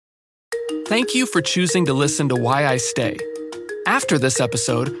Thank you for choosing to listen to Why I Stay. After this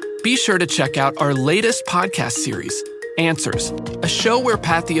episode, be sure to check out our latest podcast series, Answers, a show where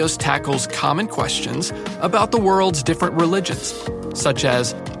Patheos tackles common questions about the world's different religions, such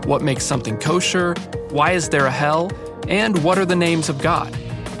as what makes something kosher, why is there a hell, and what are the names of God.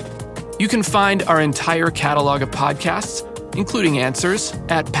 You can find our entire catalog of podcasts, including Answers,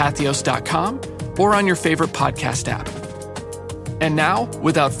 at patheos.com or on your favorite podcast app. And now,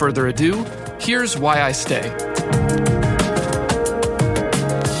 without further ado, here's Why I Stay.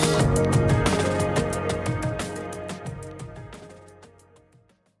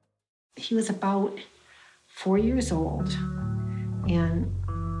 He was about 4 years old, and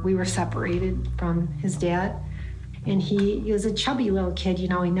we were separated from his dad. And he was a chubby little kid, he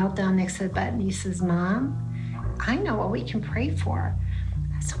knelt down next to the bed and he says, "Mom, I know what we can pray for."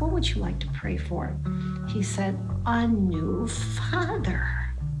 I said, "What would you like to pray for?" He said, "A new father."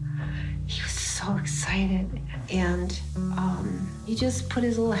 He was so excited. And he just put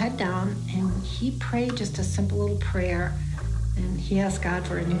his little head down and he prayed just a simple little prayer. And he asked God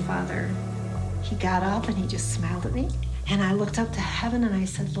for a new father. He got up and he just smiled at me. And I looked up to heaven and I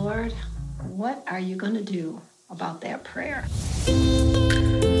said, "Lord, what are you going to do about that prayer?"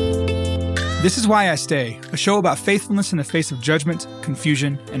 This is Why I Stay, a show about faithfulness in the face of judgment,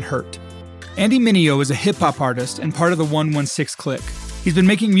 confusion, and hurt. Andy Mineo is a hip-hop artist and part of the 116 Clique. He's been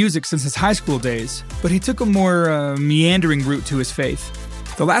making music since his high school days, but he took a more meandering route to his faith.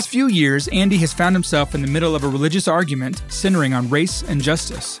 The last few years, Andy has found himself in the middle of a religious argument centering on race and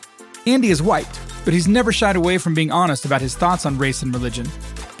justice. Andy is white, but he's never shied away from being honest about his thoughts on race and religion.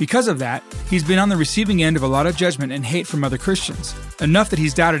 Because of that, he's been on the receiving end of a lot of judgment and hate from other Christians, enough that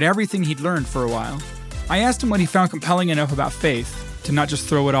he's doubted everything he'd learned for a while. I asked him what he found compelling enough about faith to not just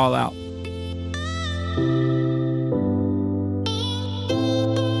throw it all out.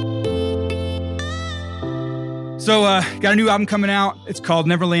 So, got a new album coming out. It's called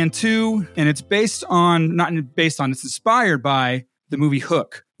Neverland 2, and it's it's inspired by the movie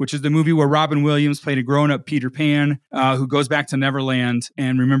Hook, which is the movie where Robin Williams played a grown-up Peter Pan who goes back to Neverland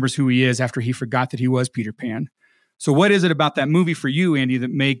and remembers who he is after he forgot that he was Peter Pan. So what is it about that movie for you, Andy,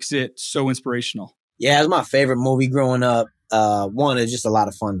 that makes it so inspirational? Yeah, it was my favorite movie growing up. One, it's just a lot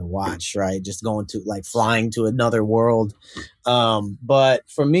of fun to watch, right? Just going to, flying to another world. But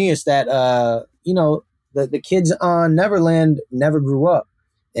for me, it's that, the kids on Neverland never grew up.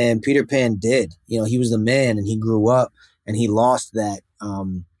 And Peter Pan did. He was the man and he grew up and he lost that,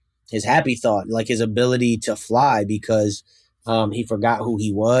 his happy thought, his ability to fly because he forgot who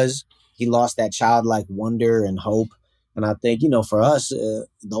he was. He lost that childlike wonder and hope. And I think, for us, the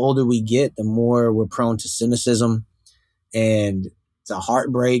older we get, the more we're prone to cynicism and to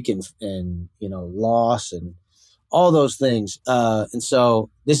heartbreak and loss and all those things. And so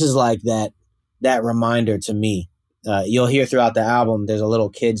this is that reminder to me. You'll hear throughout the album, there's a little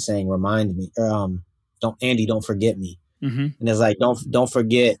kid saying, "Remind me," or don't forget me. Mm-hmm. And it's don't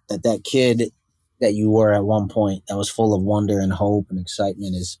forget that kid that you were at one point that was full of wonder and hope and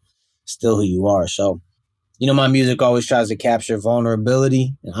excitement is still who you are. So, my music always tries to capture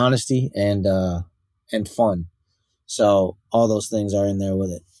vulnerability and honesty and fun. So all those things are in there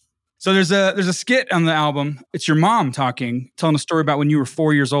with it. So there's a skit on the album. It's your mom talking, telling a story about when you were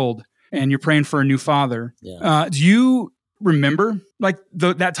 4 years old and you're praying for a new father. Yeah. Do you remember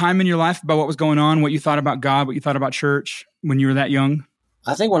that time in your life about what was going on, what you thought about God, what you thought about church when you were that young?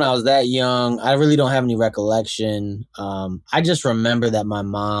 I think when I was that young, I really don't have any recollection. I just remember that my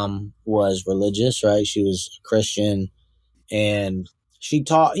mom was religious, right? She was a Christian and she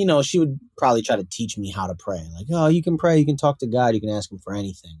taught, she would probably try to teach me how to pray. You can pray, you can talk to God, you can ask him for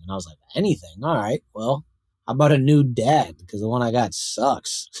anything. And I was like, anything? All right, well, how about a new dad? Because the one I got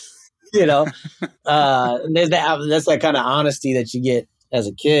sucks. There's that's that kind of honesty that you get as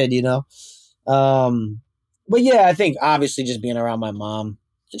a kid, But yeah, I think obviously just being around my mom,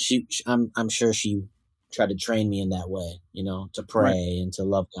 and I'm sure she tried to train me in that way, to pray and to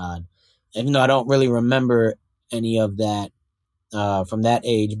love God. Even though I don't really remember any of that from that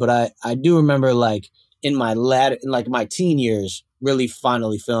age, but I do remember in my teen years, really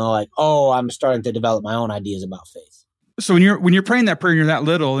finally feeling I'm starting to develop my own ideas about faith. So when you're praying that prayer, you're that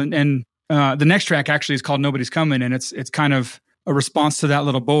little, and the next track actually is called "Nobody's Coming," and it's kind of a response to that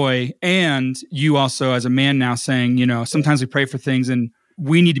little boy, and you also as a man now saying, sometimes we pray for things, and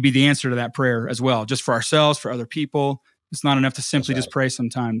we need to be the answer to that prayer as well, just for ourselves, for other people. It's not enough to simply just pray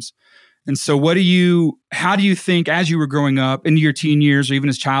sometimes. And so, how do you think as you were growing up into your teen years or even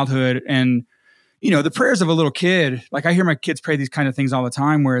as childhood, and the prayers of a little kid? I hear my kids pray these kind of things all the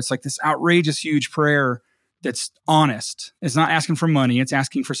time, where it's this outrageous, huge prayer. that's honest. It's not asking for money. It's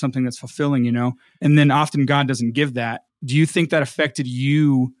asking for something that's fulfilling, And then often God doesn't give that. Do you think that affected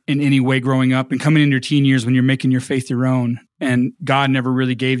you in any way growing up and coming into your teen years when you're making your faith your own and God never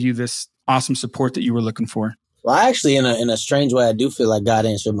really gave you this awesome support that you were looking for? Well, actually, in a strange way, I do feel like God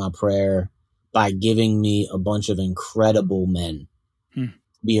answered my prayer by giving me a bunch of incredible men to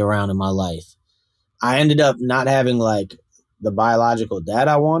be around in my life. I ended up not having like the biological dad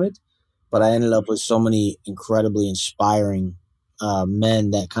I wanted, but I ended up with so many incredibly inspiring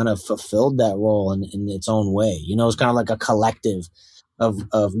men that kind of fulfilled that role in its own way. It's kind of like a collective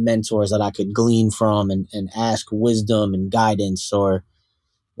of mentors that I could glean from and ask wisdom and guidance, or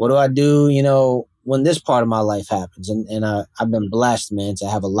what do I do, when this part of my life happens. And I've been blessed, man, to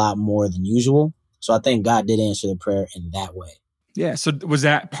have a lot more than usual. So I think God did answer the prayer in that way. Yeah. So was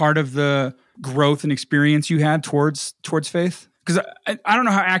that part of the growth and experience you had towards faith? Because I don't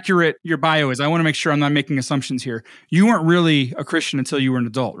know how accurate your bio is. I want to make sure I'm not making assumptions here. You weren't really a Christian until you were an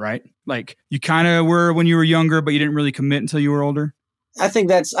adult, right? Like you kind of were when you were younger, but you didn't really commit until you were older. I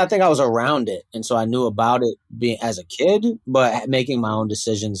think I was around it. And so I knew about it being as a kid, but making my own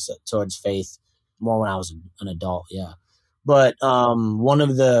decisions towards faith more when I was an adult. Yeah. But one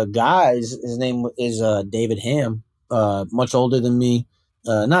of the guys, his name is David Ham, much older than me.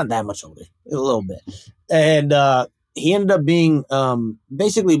 Not that much older, a little bit. And he ended up being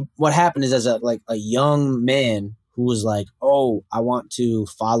basically what happened is as a young man who was like, oh, I want to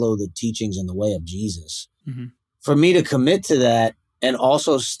follow the teachings and the way of Jesus. Mm-hmm. For me to commit to that and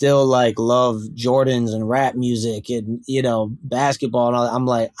also still like love Jordans and rap music and, basketball and all that, I'm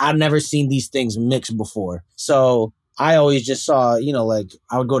like, I've never seen these things mixed before. So I always just saw,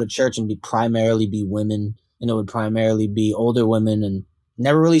 I would go to church and primarily be women, and it would primarily be older women, and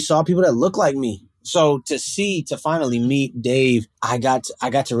never really saw people that look like me. So to finally meet Dave, I got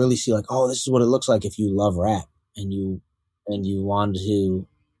to really see like, oh, this is what it looks like if you love rap and you wanted to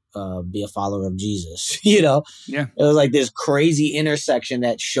be a follower of Jesus. Yeah. It was like this crazy intersection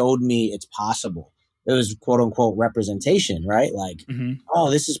that showed me it's possible. It was quote unquote representation, right? Like,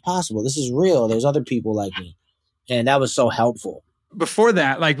 oh, this is possible. This is real. There's other people like me, and that was so helpful. Before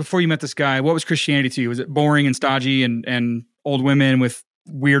that, like before you met this guy, what was Christianity to you? Was it boring and stodgy and old women with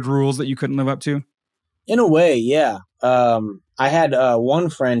weird rules that you couldn't live up to? In a way, yeah. I had one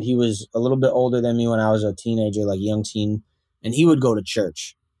friend, he was a little bit older than me when I was a teenager, like young teen, and he would go to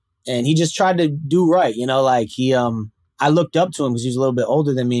church. And he just tried to do right, I looked up to him because he was a little bit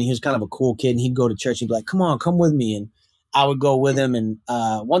older than me, and he was kind of a cool kid, and he'd go to church and be like, come with me. And I would go with him. And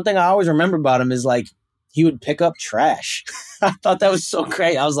one thing I always remember about him is like, he would pick up trash. I thought that was so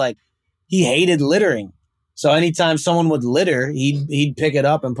great. I was like, he hated littering. So anytime someone would litter, he'd pick it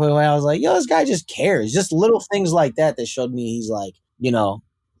up and put it away. I was like, yo, this guy just cares. Just little things like that showed me he's like,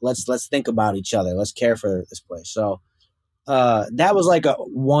 let's think about each other. Let's care for this place. So that was like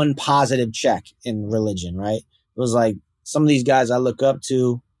one positive check in religion, right? It was like some of these guys I look up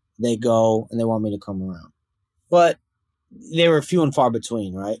to, they go and they want me to come around. But they were few and far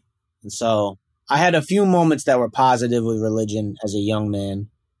between, right? And so I had a few moments that were positive with religion as a young man.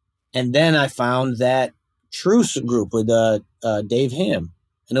 And then I found that Truce group with Dave Ham.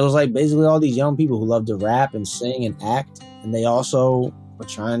 And it was like basically all these young people who love to rap and sing and act. And they also were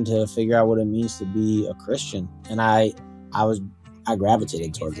trying to figure out what it means to be a Christian. And I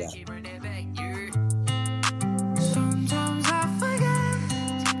gravitated towards that. Sometimes I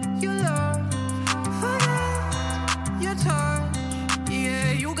forget your love, forget your touch.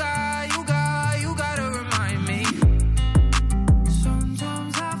 Yeah, you gotta remind me.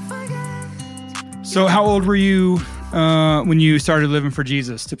 Sometimes I forget. So how old were you when you started living for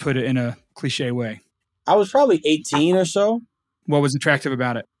Jesus, to put it in a cliche way? I was probably 18 or so. What was attractive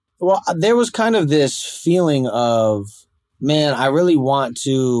about it? Well, there was kind of this feeling of, man, I really want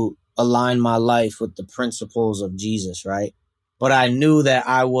to align my life with the principles of Jesus, right? But I knew that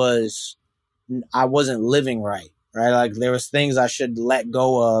I wasn't living right? Like there was things I should let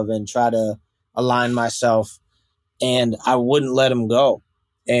go of and try to align myself, and I wouldn't let them go.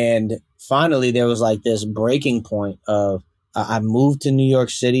 And finally, there was like this breaking point of I moved to New York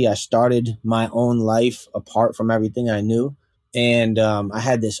City. I started my own life apart from everything I knew. And I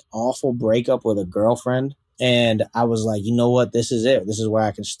had this awful breakup with a girlfriend. And I was like, you know what? This is it. This is where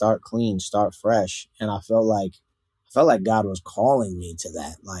I can start clean, start fresh. And I felt like God was calling me to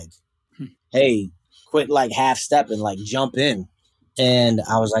that. Like, hey, quit like half stepping, like jump in. And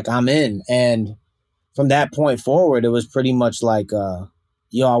I was like, I'm in. And from that point forward, it was pretty much like, I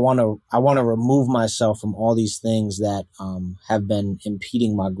want to remove myself from all these things that have been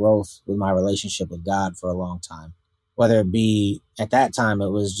impeding my growth with my relationship with God for a long time. whether it be at that time, it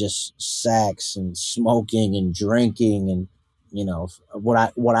was just sex and smoking and drinking and, you know,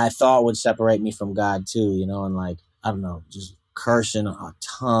 what I thought would separate me from God too, you know, and like, I don't know, just cursing a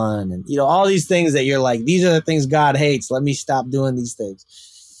ton and, you know, all these things that you're like, these are the things God hates. Let me stop doing these things.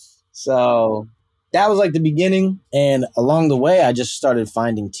 So that was like the beginning. And along the way, I just started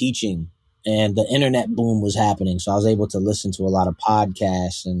finding teaching, and the internet boom was happening. So I was able to listen to a lot of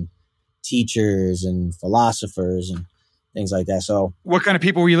podcasts and teachers and philosophers and things like that. So what kind of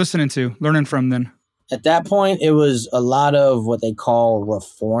people were you listening to, learning from then? at that point, it was a lot of what they call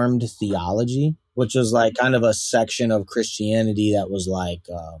Reformed theology, which was like kind of a section of Christianity that was like,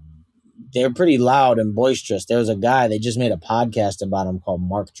 they're pretty loud and boisterous. There was a guy, they just made a podcast about him called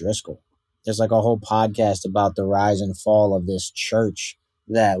Mark Driscoll. There's like a whole podcast about the rise and fall of this church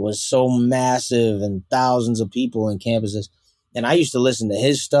that was so massive and thousands of people in campuses. And I used to listen to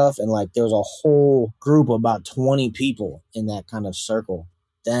his stuff, and like there was a whole group of about 20 people in that kind of circle.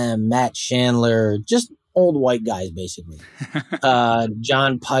 Then Matt Chandler, just old white guys, basically.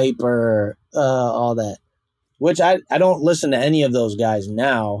 John Piper, all that. Which I don't listen to any of those guys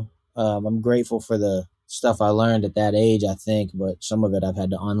now. I'm grateful for the stuff I learned at that age, I think, but some of it I've had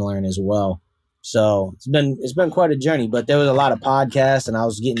to unlearn as well. So it's been quite a journey, but there was a lot of podcasts, and I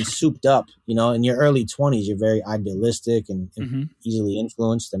was getting souped up. You know, in your early 20s, you're very idealistic and easily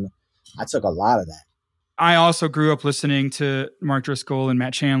influenced, and I took a lot of that. I also grew up listening to Mark Driscoll and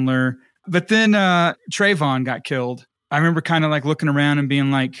Matt Chandler, but then Trayvon got killed. I remember kind of like looking around and being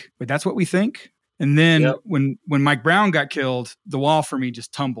like, wait, that's what we think? And then when Mike Brown got killed, the wall for me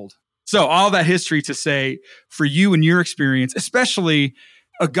just tumbled. So all that history to say, for you and your experience, especially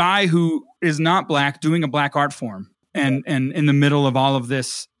a guy who is not Black doing a Black art form and in the middle of all of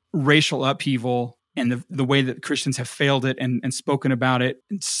this racial upheaval and the way that Christians have failed it and spoken about it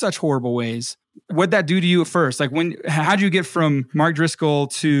in such horrible ways. What'd that do to you at first? Like how'd you get from Mark Driscoll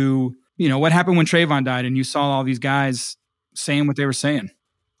to, you know, what happened when Trayvon died and you saw all these guys saying what they were saying?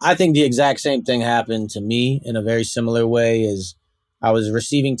 I think the exact same thing happened to me in a very similar way. Is I was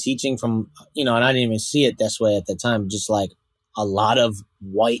receiving teaching from, you know, and I didn't even see it this way at the time, just like a lot of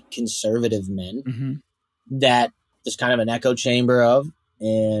white conservative men that there's kind of an echo chamber of.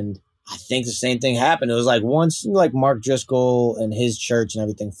 And I think the same thing happened. It was like once like Mark Driscoll and his church and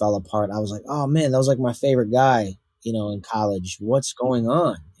everything fell apart, I was like, oh man, that was like my favorite guy, you know, in college. What's going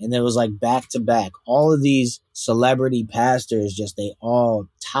on? And it was like back to back. All of these celebrity pastors, they all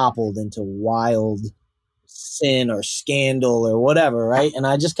toppled into wild sin or scandal or whatever, right? And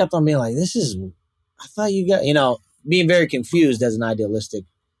I just kept on being like, I thought you got, you know, being very confused as an idealistic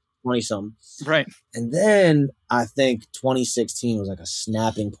 20-something. Right. And then I think 2016 was like a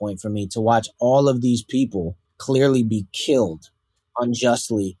snapping point for me to watch all of these people clearly be killed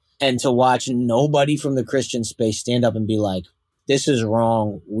unjustly, and to watch nobody from the Christian space stand up and be like, this is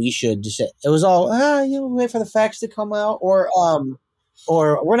wrong. We should just say, it was all, you wait for the facts to come out, or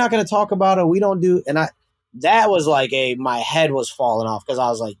we're not going to talk about it. We don't do. And that was like my head was falling off, because I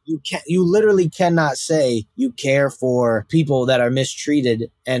was like, you literally cannot say you care for people that are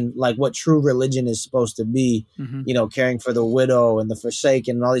mistreated and like what true religion is supposed to be, you know, caring for the widow and the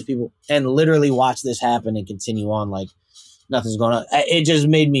forsaken and all these people, and literally watch this happen and continue on like nothing's going on. It just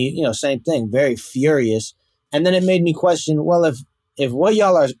made me, you know, same thing, very furious. And then it made me question, well, if what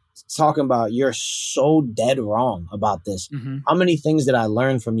y'all are talking about, you're so dead wrong about this. How many things did I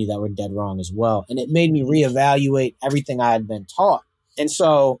learn from you that were dead wrong as well? And it made me reevaluate everything I had been taught. And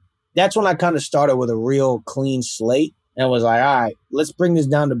so that's when I kind of started with a real clean slate and was like, all right, let's bring this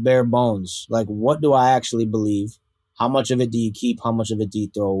down to bare bones. Like, what do I actually believe? How much of it do you keep? How much of it do you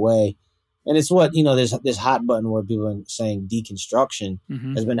throw away? And it's what, you know, there's this hot button where people are saying deconstruction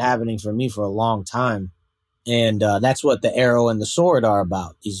has been happening for me for a long time. And that's what the Arrow and the Sword are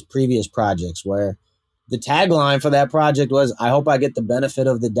about, these previous projects, where the tagline for that project was, I hope I get the benefit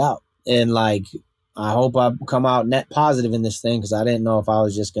of the doubt. And like, I hope I come out net positive in this thing, because I didn't know if I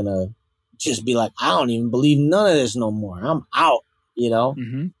was just going to just be like, I don't even believe none of this no more. I'm out, you know?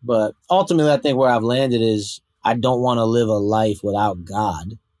 But ultimately, I think where I've landed is I don't want to live a life without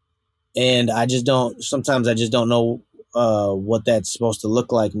God. And sometimes I just don't know what that's supposed to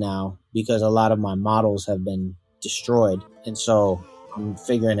look like now, because a lot of my models have been destroyed. And so I'm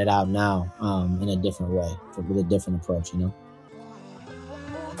figuring it out now in a different way, with a different approach, you know?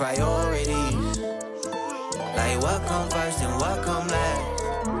 Priorities, like what come first and what come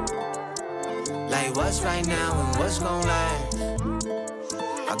last, like what's right now and what's gonna last.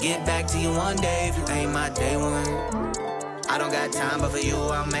 I'll get back to you one day if you ain't my day one. I don't got time, but for you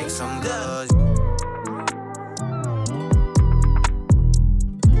I'll make some good.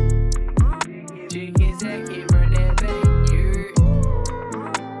 Chicken, run that back.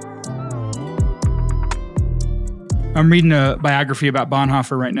 I'm reading a biography about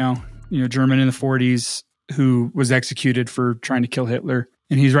Bonhoeffer right now, German in the 40s who was executed for trying to kill Hitler.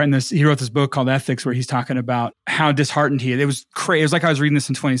 And he wrote this book called Ethics where he's talking about how disheartened he is. It was crazy. It was like I was reading this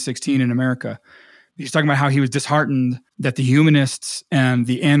in 2016 in America. He's talking about how he was disheartened that the humanists and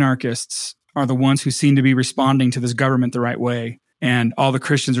the anarchists are the ones who seem to be responding to this government the right way. And all the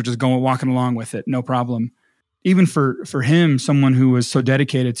Christians are just walking along with it, no problem. Even for him, someone who was so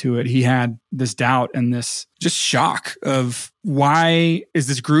dedicated to it, he had this doubt and this just shock of why is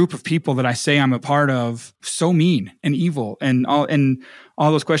this group of people that I say I'm a part of so mean and evil and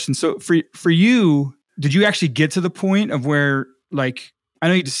all those questions. So for you, did you actually get to the point of where, like, I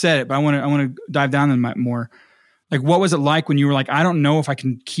know you just said it, but I want to dive down in that more. Like, what was it like when you were like, I don't know if I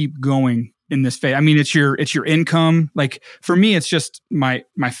can keep going in this faith? I mean, it's your income. Like for me, it's just my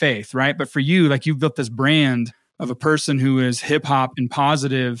faith, right? But for you, like you've built this brand of a person who is hip hop and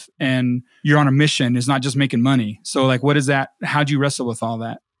positive, and you're on a mission. It's not just making money. So like, what is that? How'd you wrestle with all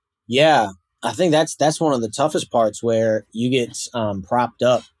that? Yeah, I think that's one of the toughest parts where you get propped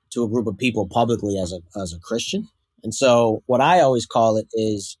up to a group of people publicly as a Christian. And so what I always call it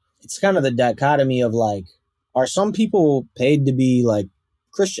is it's kind of the dichotomy of like, are some people paid to be like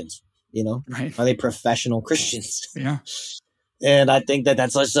Christians? Right. Are they professional Christians? Yeah. And I think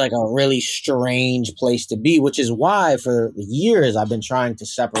that's just like a really strange place to be, which is why for years I've been trying to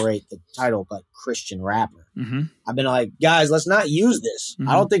separate the title like Christian rapper. Mm-hmm. I've been like, guys, let's not use this. Mm-hmm.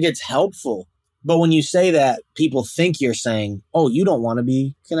 I don't think it's helpful. But when you say that, people think you're saying, oh, you don't want to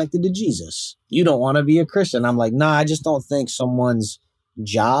be connected to Jesus. You don't want to be a Christian. I'm like, nah, I just don't think someone's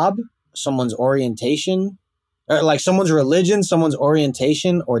job, someone's orientation, or like someone's religion, someone's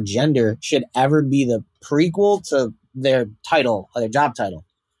orientation or gender should ever be the prequel to their title, or their job title.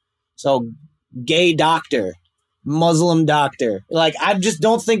 So gay doctor, Muslim doctor, like I just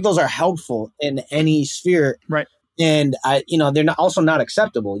don't think those are helpful in any sphere. Right. And they're also not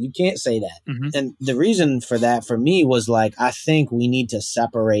acceptable. You can't say that. Mm-hmm. And the reason for that for me was like, I think we need to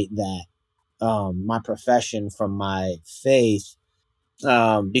separate that, my profession from my faith,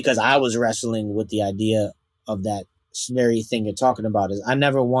 because I was wrestling with the idea of that very thing you're talking about. Is I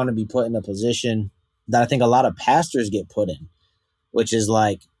never want to be put in a position that I think a lot of pastors get put in, which is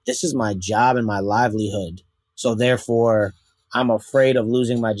like, this is my job and my livelihood. So therefore, I'm afraid of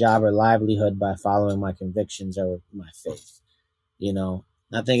losing my job or livelihood by following my convictions or my faith.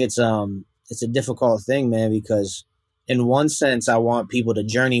 I think it's a difficult thing, man, because in one sense, I want people to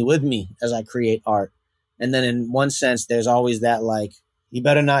journey with me as I create art. And then in one sense, there's always that, like, you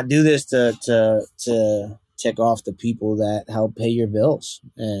better not do this to tick off the people that help pay your bills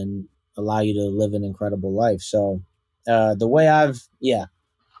and allow you to live an incredible life. So the way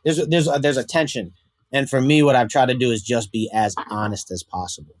there's a tension. And for me, what I've tried to do is just be as honest as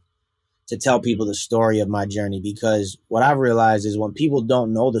possible to tell people the story of my journey, because what I've realized is when people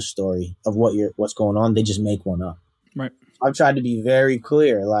don't know the story of what's going on, they just make one up. Right. I've tried to be very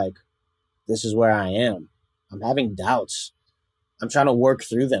clear, like, this is where I am. I'm having doubts. I'm trying to work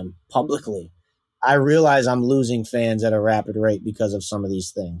through them publicly. I realize I'm losing fans at a rapid rate because of some of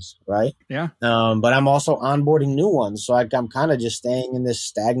these things, right? Yeah. But I'm also onboarding new ones. So I'm kind of just staying in this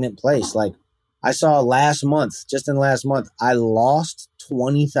stagnant place. Like I saw just in last month, I lost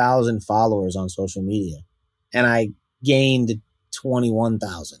 20,000 followers on social media and I gained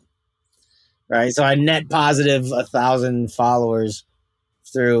 21,000, right? So I net positive 1,000 followers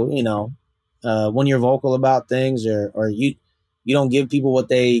through, when you're vocal about things or you don't give people what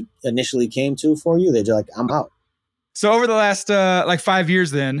they initially came to for you. They're just like, I'm out. So over the last 5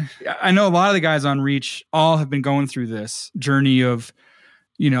 years then, I know a lot of the guys on Reach all have been going through this journey of,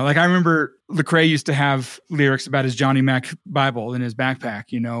 like I remember Lecrae used to have lyrics about his Johnny Mac Bible in his backpack,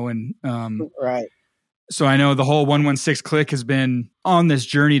 and right. So I know the whole 116 clique has been on this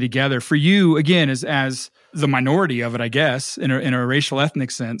journey together. For you, again, as the minority of it, I guess, in a racial ethnic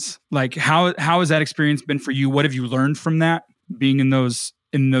sense, like how has that experience been for you? What have you learned from that, being in those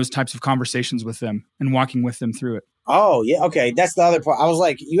types of conversations with them and walking with them through it? Oh, yeah. Okay. That's the other part. I was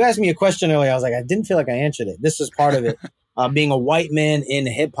like, you asked me a question earlier. I was like, I didn't feel like I answered it. This is part of it. Being a white man in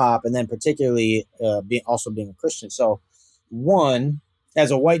hip hop, and then particularly being a Christian. So one,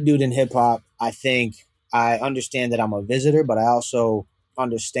 as a white dude in hip hop, I think I understand that I'm a visitor, but I also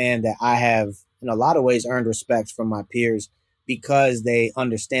understand that I have in a lot of ways earned respect from my peers because they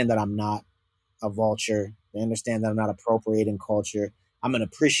understand that I'm not a vulture. They understand that I'm not appropriating culture. I'm an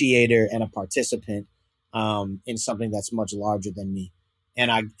appreciator and a participant in something that's much larger than me.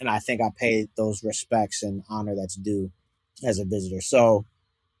 And I think I pay those respects and honor that's due as a visitor. So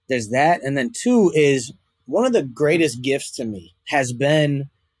there's that. And then two is one of the greatest gifts to me has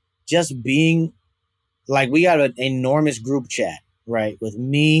been just being like we got an enormous group chat, right? With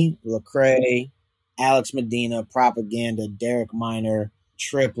me, Lecrae, Alex Medina, Propaganda, Derek Minor,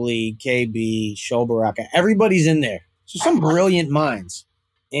 Tripley, KB, Shobaraka. Everybody's in there. So some brilliant minds.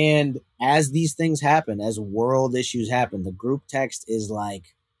 And as these things happen, as world issues happen, the group text is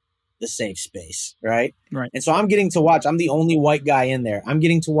like the safe space, right? Right. And so I'm getting to watch, I'm the only white guy in there. I'm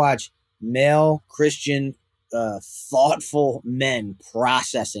getting to watch male, Christian, thoughtful men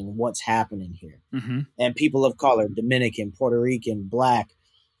processing what's happening here. Mm-hmm. And people of color, Dominican, Puerto Rican, Black.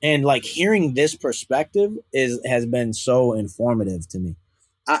 And like hearing this perspective has been so informative to me.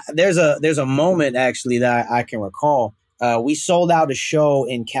 There's a moment actually that I can recall. We sold out a show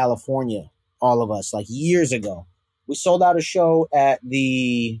in California, all of us, like years ago. We sold out a show at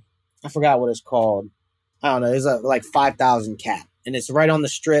I forgot what it's called. I don't know. There's like 5,000 cap, and it's right on the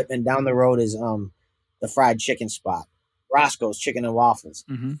strip, and down the road is the fried chicken spot, Roscoe's Chicken and Waffles.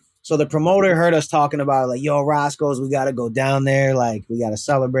 Mm-hmm. So the promoter heard us talking about like, yo, Roscoe's, we got to go down there. Like, we got to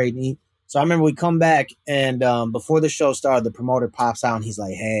celebrate and eat. So I remember we come back, and before the show started, the promoter pops out, and he's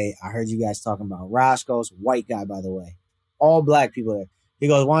like, hey, I heard you guys talking about Roscoe's. White guy, by the way. All Black people there. He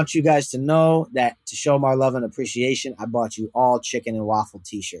goes, I want you guys to know that to show my love and appreciation, I bought you all chicken and waffle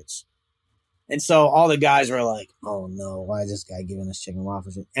t-shirts. And so all the guys were like, oh no, why is this guy giving us chicken and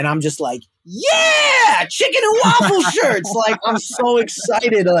waffle shirts? And I'm just like, yeah, chicken and waffle shirts. Like, I'm so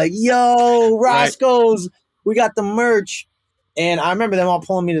excited. Like, yo, Roscoe's, we got the merch. And I remember them all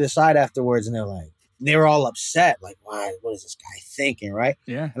pulling me to the side afterwards, and they were all upset. Like, why? What is this guy thinking, right?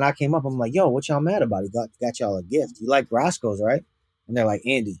 Yeah. And I came up, I'm like, yo, what y'all mad about? He got y'all a gift. You like Roscoe's, right? And they're like,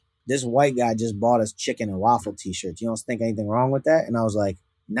 Andy, this white guy just bought us chicken and waffle t-shirts. You don't think anything wrong with that? And I was like,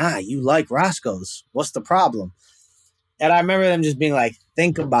 nah, you like Roscoe's. What's the problem? And I remember them just being like,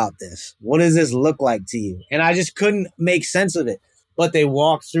 think about this. What does this look like to you? And I just couldn't make sense of it. But they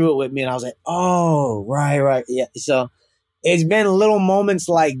walked through it with me, and I was like, oh, right. Yeah. So it's been little moments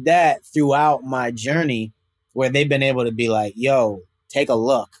like that throughout my journey where they've been able to be like, yo, take a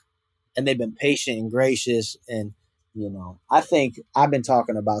look. And they've been patient and gracious. And, you know, I think I've been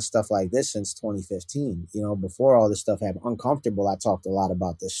talking about stuff like this since 2015. You know, before all this stuff happened, Uncomfortable, I talked a lot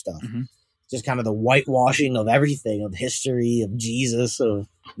about this stuff. Mm-hmm. Just kind of the whitewashing of everything, of history, of Jesus, of,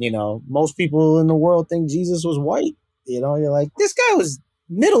 you know, most people in the world think Jesus was white. You know, you're like, this guy was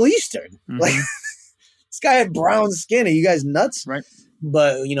Middle Eastern. Mm-hmm. Like, this guy had brown skin. Are you guys nuts? Right.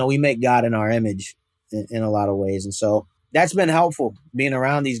 But, you know, we make God in our image in a lot of ways. And so that's been helpful being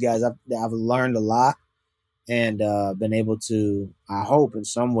around these guys. I've learned a lot and been able to, I hope in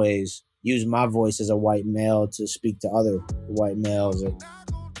some ways, use my voice as a white male to speak to other white males or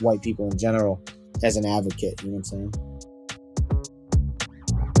white people in general as an advocate. You know what I'm saying?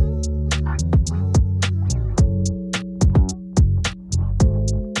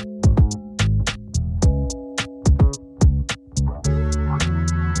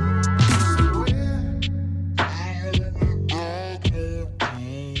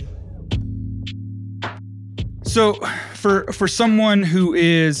 So for someone who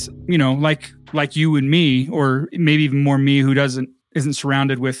is, you know, like you and me, or maybe even more me, who isn't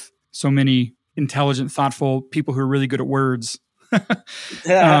surrounded with so many intelligent, thoughtful people who are really good at words,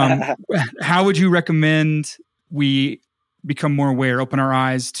 how would you recommend we become more aware, open our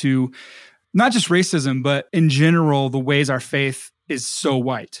eyes to not just racism, but in general, the ways our faith is so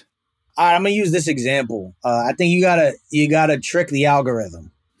white? All right, I'm going to use this example. I think you gotta trick the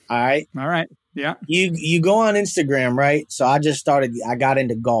algorithm. All right. Yeah. You go on Instagram, right? So I got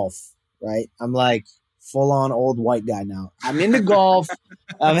into golf, right? I'm like full on old white guy now. I'm into golf.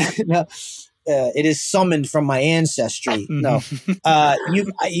 It is summoned from my ancestry. No,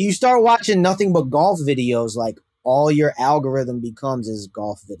 you start watching nothing but golf videos. Like all your algorithm becomes is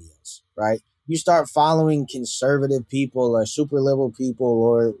golf videos, right? You start following conservative people or super liberal people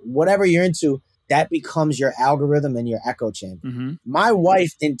or whatever you're into. That becomes your algorithm and your echo chamber. Mm-hmm. My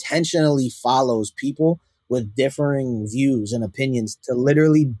wife intentionally follows people with differing views and opinions to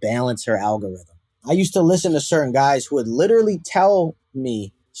literally balance her algorithm. I used to listen to certain guys who would literally tell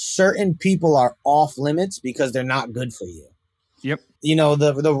me certain people are off limits because they're not good for you. Yep. You know,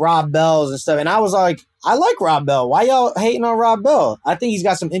 the Rob Bells and stuff. And I was like, I like Rob Bell. Why y'all hating on Rob Bell? I think he's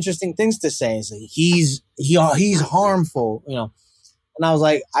got some interesting things to say. It's like, he's harmful, you know. And I was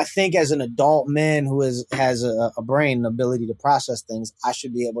like, I think as an adult man who has a brain, an ability to process things, I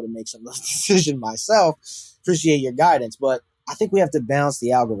should be able to make some of those decisions myself. Appreciate your guidance. But I think we have to balance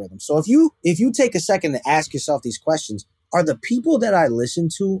the algorithm. So if you take a second to ask yourself these questions, are the people that I listen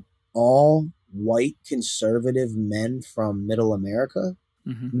to all white conservative men from middle America?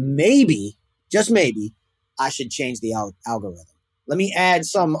 Mm-hmm. Maybe, just maybe, I should change the algorithm. Let me add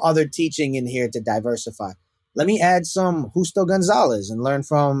some other teaching in here to diversify. Let me add some Justo Gonzalez and learn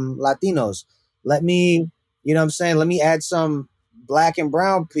from Latinos. Let me, you know what I'm saying? Let me add some Black and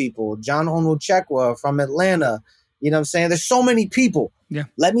brown people, John Onwuchekwa from Atlanta. You know what I'm saying? There's so many people. Yeah.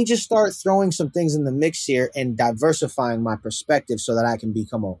 Let me just start throwing some things in the mix here and diversifying my perspective so that I can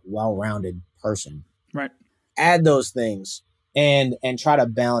become a well-rounded person. Right. Add those things and try to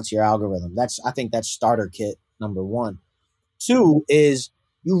balance your algorithm. I think that's starter kit number one. Two is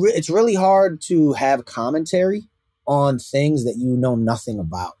it's really hard to have commentary on things that you know nothing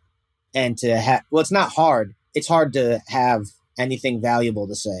about. And to have, well, it's not hard. It's hard to have anything valuable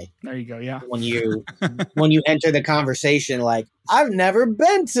to say. There you go. Yeah. When you enter the conversation, like, I've never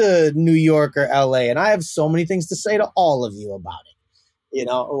been to New York or LA, and I have so many things to say to all of you about it, you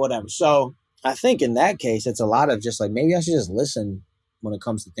know, or whatever. So I think in that case, it's a lot of just like, maybe I should just listen when it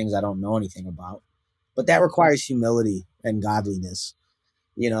comes to things I don't know anything about. But that requires humility and godliness.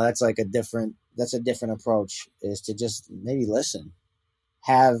 You know, that's a different approach, is to just maybe listen,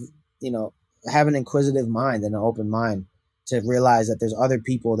 have an inquisitive mind and an open mind to realize that there's other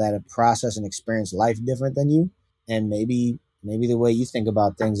people that have processed and experienced life different than you. And maybe the way you think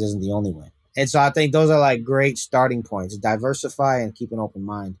about things isn't the only way. And so I think those are like great starting points: diversify and keep an open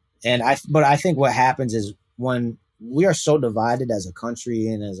mind. But I think what happens is when we are so divided as a country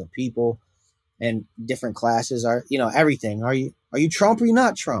and as a people, and different classes are, you know, everything. Are you Trump or you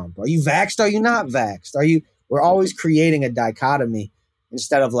not Trump? Are you vaxxed? Are you not vaxxed? We're always creating a dichotomy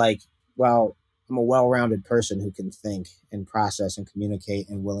instead of like, well, I'm a well-rounded person who can think and process and communicate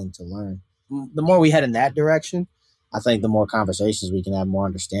and willing to learn. The more we head in that direction, I think the more conversations we can have, more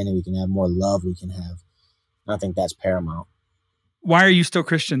understanding we can have, more love we can have. And I think that's paramount. Why are you still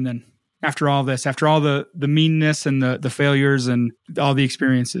Christian then? After all this, after all the meanness and the failures and all the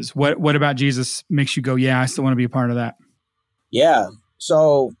experiences, what about Jesus makes you go, yeah, I still want to be a part of that? Yeah.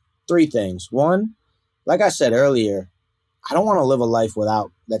 So 3 things. One, like I said earlier, I don't want to live a life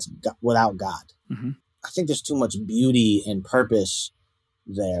without God. Mm-hmm. I think there's too much beauty and purpose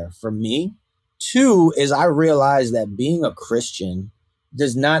there for me. 2 is I realize that being a Christian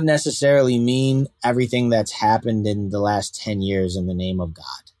does not necessarily mean everything that's happened in the last 10 years in the name of God.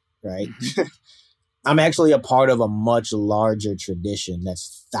 Right. Mm-hmm. I'm actually a part of a much larger tradition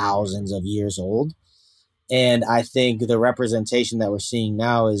that's thousands of years old. And I think the representation that we're seeing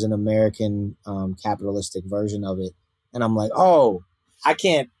now is an American capitalistic version of it. And I'm like, oh, I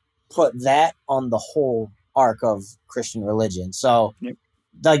can't put that on the whole arc of Christian religion. So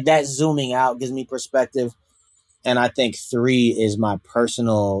like that zooming out gives me perspective. And I think 3 is my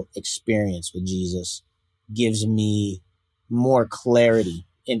personal experience with Jesus gives me more clarity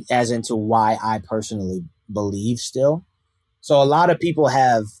as into why I personally believe still. So a lot of people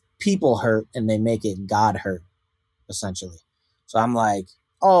have people hurt and they make it God hurt, essentially. So I'm like,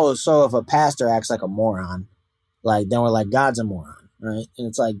 oh, so if a pastor acts like a moron, like then we're like, God's a moron, right? And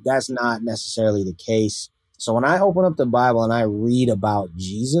it's like, that's not necessarily the case. So when I open up the Bible and I read about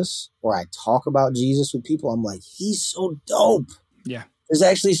Jesus or I talk about Jesus with people, I'm like, he's so dope. Yeah. There's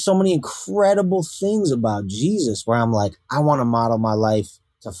actually so many incredible things about Jesus where I'm like, I want to model my life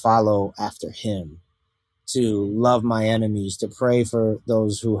to follow after him, to love my enemies, to pray for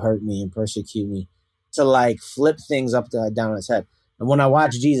those who hurt me and persecute me, to like flip things down on its head. And when I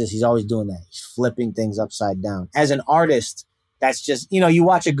watch Jesus, he's always doing that. He's flipping things upside down. As an artist, that's just, you know, you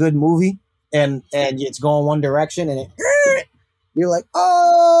watch a good movie and it's going one direction and you're like,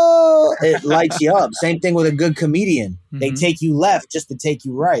 oh, it lights you up. Same thing with a good comedian. Mm-hmm. They take you left just to take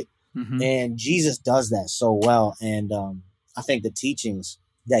you right. Mm-hmm. And Jesus does that so well. And I think the teachings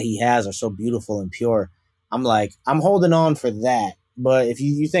that he has are so beautiful and pure. I'm like, I'm holding on for that. But if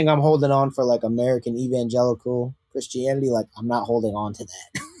you think I'm holding on for like American evangelical Christianity, like I'm not holding on to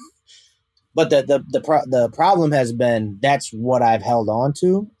that. But the problem has been that's what I've held on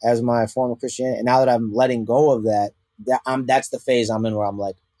to as my form of Christianity. And now that I'm letting go of that, that's the phase I'm in where I'm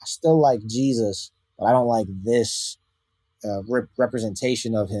like, I still like Jesus, but I don't like this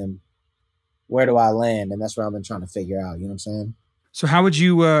representation of him. Where do I land? And that's what I've been trying to figure out. You know what I'm saying? So how would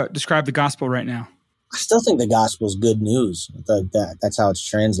you describe the gospel right now? I still think the gospel is good news. That's how it's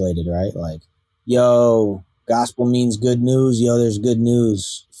translated, right? Like, yo, gospel means good news. Yo, there's good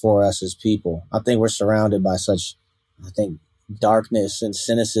news for us as people. I think we're surrounded by such, darkness and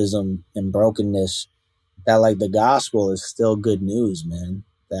cynicism and brokenness that like the gospel is still good news, man.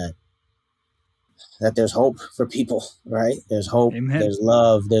 That there's hope for people, right? There's hope, Amen. There's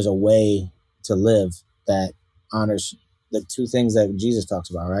love, there's a way to live that honors the 2 things that Jesus talks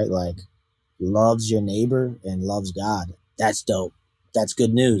about, right? Like loves your neighbor and loves God. That's dope. That's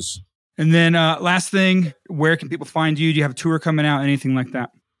good news. And then last thing, where can people find you? Do you have a tour coming out? Anything like that?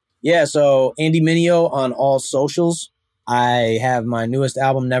 Yeah, so Andy Mineo on all socials. I have my newest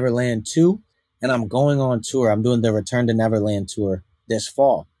album, Neverland 2, and I'm going on tour. I'm doing the Return to Neverland tour this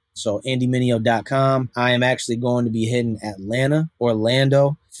fall. So andymineo.com. I am actually going to be hitting Atlanta,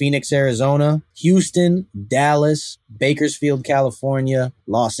 Orlando, Phoenix, Arizona, Houston, Dallas, Bakersfield, California,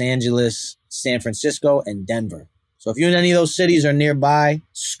 Los Angeles, San Francisco, and Denver. So if you're in any of those cities or nearby,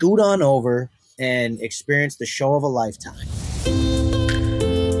 scoot on over and experience the show of a lifetime.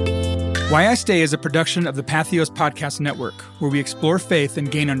 Why I Stay is a production of the Patheos Podcast Network, where we explore faith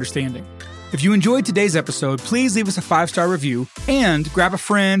and gain understanding. If you enjoyed today's episode, please leave us a 5-star review and grab a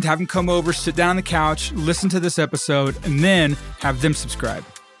friend, have them come over, sit down on the couch, listen to this episode, and then have them subscribe.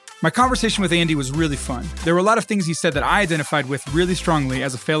 My conversation with Andy was really fun. There were a lot of things he said that I identified with really strongly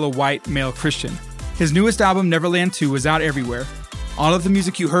as a fellow white male Christian. His newest album, Neverland 2, is out everywhere. All of the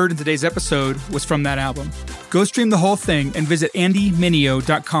music you heard in today's episode was from that album. Go stream the whole thing and visit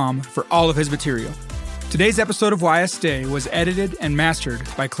andymineo.com for all of his material. Today's episode of Why I Stay was edited and mastered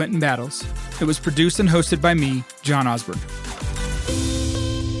by Clinton Battles. It was produced and hosted by me, John Osborne.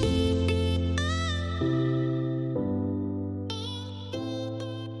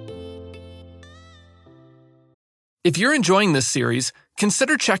 If you're enjoying this series,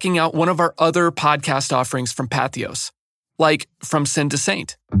 consider checking out one of our other podcast offerings from Patheos, like From Sin to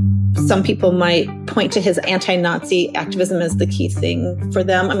Saint. Some people might point to his anti-Nazi activism as the key thing for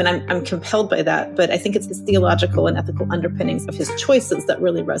them. I mean, I'm compelled by that, but I think it's his theological and ethical underpinnings of his choices that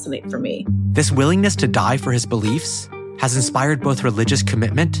really resonate for me. This willingness to die for his beliefs has inspired both religious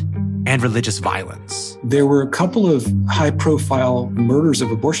commitment and religious violence. There were a couple of high-profile murders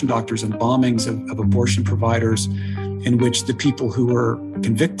of abortion doctors and bombings of abortion providers in which the people who were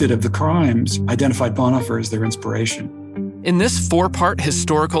convicted of the crimes identified Bonhoeffer as their inspiration. In this 4-part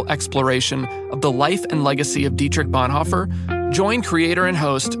historical exploration of the life and legacy of Dietrich Bonhoeffer, join creator and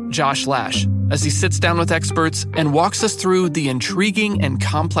host Josh Lash as he sits down with experts and walks us through the intriguing and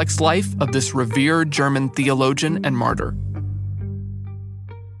complex life of this revered German theologian and martyr.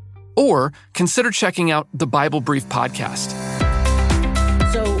 Or consider checking out the Bible Brief podcast.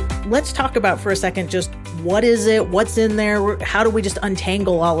 So let's talk about for a second just what is it, what's in there, how do we just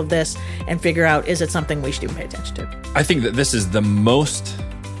untangle all of this and figure out, is it something we should even pay attention to? I think that this is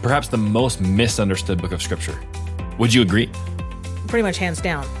perhaps the most misunderstood book of Scripture. Would you agree? Pretty much hands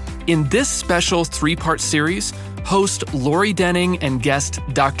down. In this special 3-part series, host Lori Denning and guest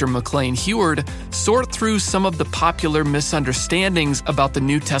Dr. McLean Heward sort through some of the popular misunderstandings about the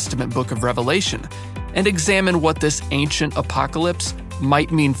New Testament book of Revelation and examine what this ancient apocalypse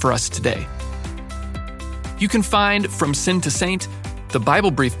might mean for us today. You can find From Sin to Saint, the Bible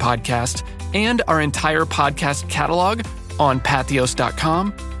Brief podcast, and our entire podcast catalog on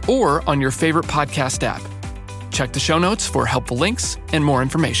patheos.com or on your favorite podcast app. Check the show notes for helpful links and more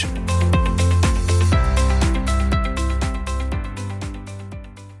information.